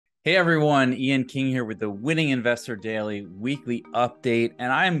Hey everyone, Ian King here with the Winning Investor Daily weekly update.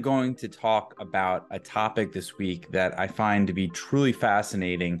 And I am going to talk about a topic this week that I find to be truly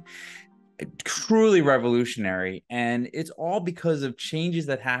fascinating, truly revolutionary. And it's all because of changes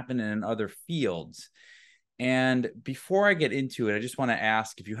that happen in other fields. And before I get into it, I just want to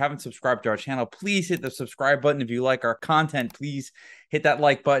ask if you haven't subscribed to our channel, please hit the subscribe button. If you like our content, please hit that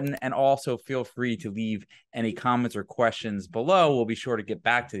like button. And also feel free to leave any comments or questions below. We'll be sure to get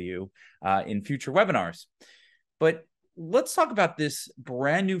back to you in future webinars. But let's talk about this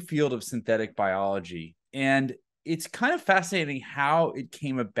brand new field of synthetic biology. And it's kind of fascinating how it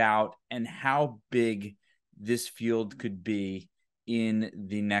came about and how big this field could be in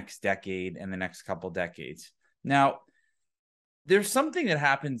the next decade and the next couple decades. Now, there's something that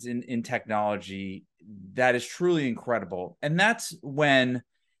happens in technology that is truly incredible, and that's when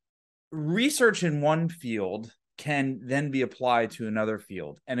research in one field can then be applied to another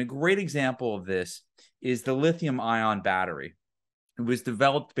field. And a great example of this is the lithium-ion battery. It was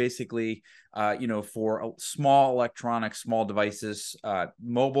developed basically, for small electronics, small devices,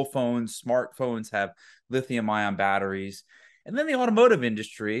 mobile phones, smartphones have lithium-ion batteries. And then the automotive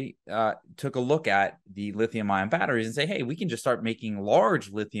industry took a look at the lithium-ion batteries and say, hey, we can just start making large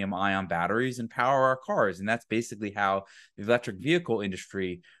lithium-ion batteries and power our cars. And that's basically how the electric vehicle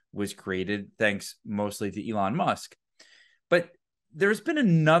industry was created, thanks mostly to Elon Musk. But there's been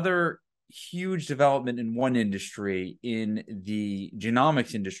another huge development in one industry, in the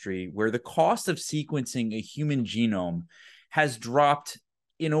genomics industry, where the cost of sequencing a human genome has dropped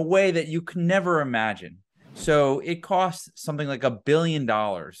in a way that you can never imagine. So it costs something like $1 billion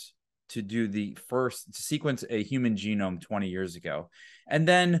to do the first to sequence a human genome 20 years ago. And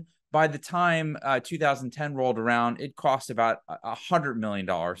then by the time 2010 rolled around, it cost about $100 million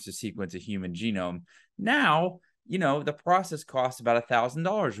to sequence a human genome. Now, the process costs about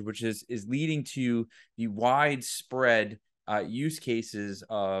 $1,000, which is leading to the widespread use cases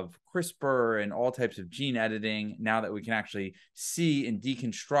of CRISPR and all types of gene editing, now that we can actually see and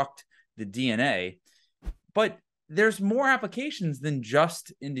deconstruct the DNA. But there's more applications than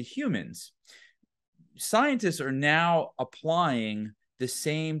just into humans. Scientists are now applying the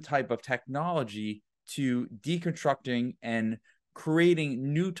same type of technology to deconstructing and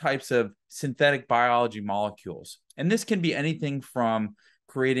creating new types of synthetic biology molecules. And this can be anything from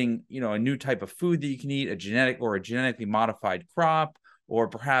creating, a new type of food that you can eat, a genetically modified crop, or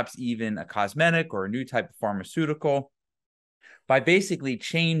perhaps even a cosmetic or a new type of pharmaceutical, by basically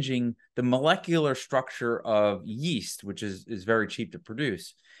changing the molecular structure of yeast, which is very cheap to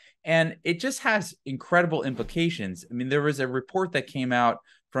produce. And it just has incredible implications. I mean, there was a report that came out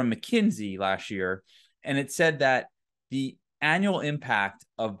from McKinsey last year, and it said that the annual impact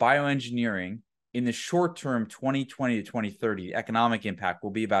of bioengineering in the short term, 2020 to 2030, the economic impact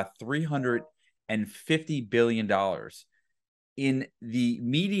will be about $350 billion. In the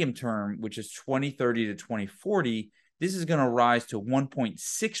medium term, which is 2030 to 2040, this is going to rise to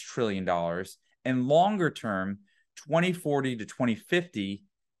 $1.6 trillion. And longer term, 2040 to 2050,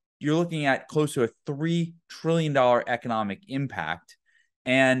 you're looking at close to a $3 trillion economic impact.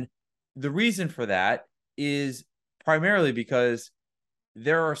 And the reason for that is primarily because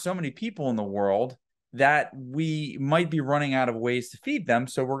there are so many people in the world that we might be running out of ways to feed them.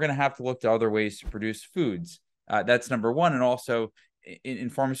 So we're going to have to look to other ways to produce foods. That's number one. And also in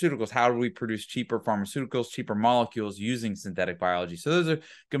pharmaceuticals, how do we produce cheaper pharmaceuticals, cheaper molecules using synthetic biology? So those are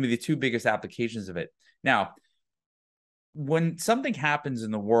going to be the two biggest applications of it. Now, when something happens in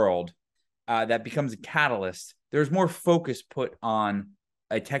the world that becomes a catalyst, there's more focus put on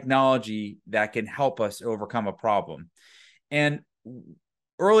a technology that can help us overcome a problem. And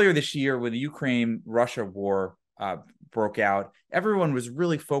earlier this year, when the Ukraine-Russia war broke out, everyone was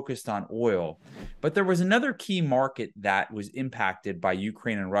really focused on oil. But there was another key market that was impacted by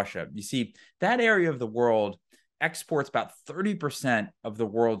Ukraine and Russia. You see, that area of the world exports about 30% of the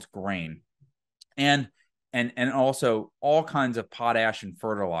world's grain, and also all kinds of potash and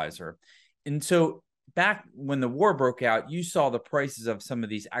fertilizer. And so back when the war broke out, you saw the prices of some of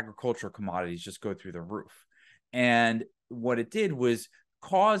these agricultural commodities just go through the roof. And what it did was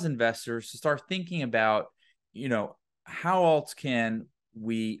cause investors to start thinking about, how else can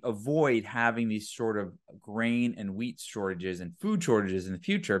we avoid having these sort of grain and wheat shortages and food shortages in the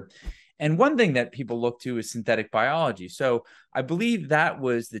future. And one thing that people look to is synthetic biology. So I believe that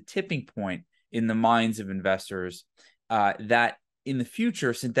was the tipping point in the minds of investors, that in the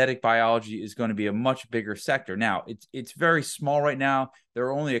future, synthetic biology is going to be a much bigger sector. Now, it's very small right now. There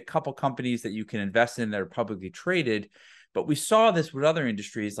are only a couple companies that you can invest in that are publicly traded. But we saw this with other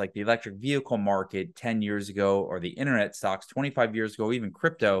industries like the electric vehicle market 10 years ago, or the internet stocks 25 years ago, even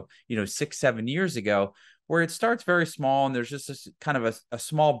crypto, 6-7 years ago, where it starts very small and there's just this kind of a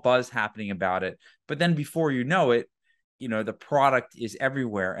small buzz happening about it. But then before you know it, the product is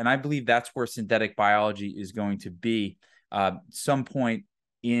everywhere. And I believe that's where synthetic biology is going to be some point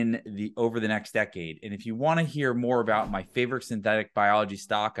over the next decade. And if you want to hear more about my favorite synthetic biology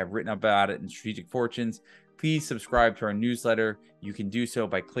stock, I've written about it in Strategic Fortunes. Please subscribe to our newsletter. You can do so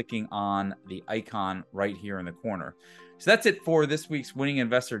by clicking on the icon right here in the corner. So that's it for this week's Winning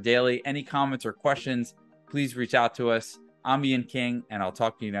Investor Daily. Any comments or questions, please reach out to us. I'm Ian King, and I'll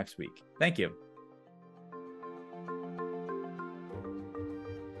talk to you next week. Thank you.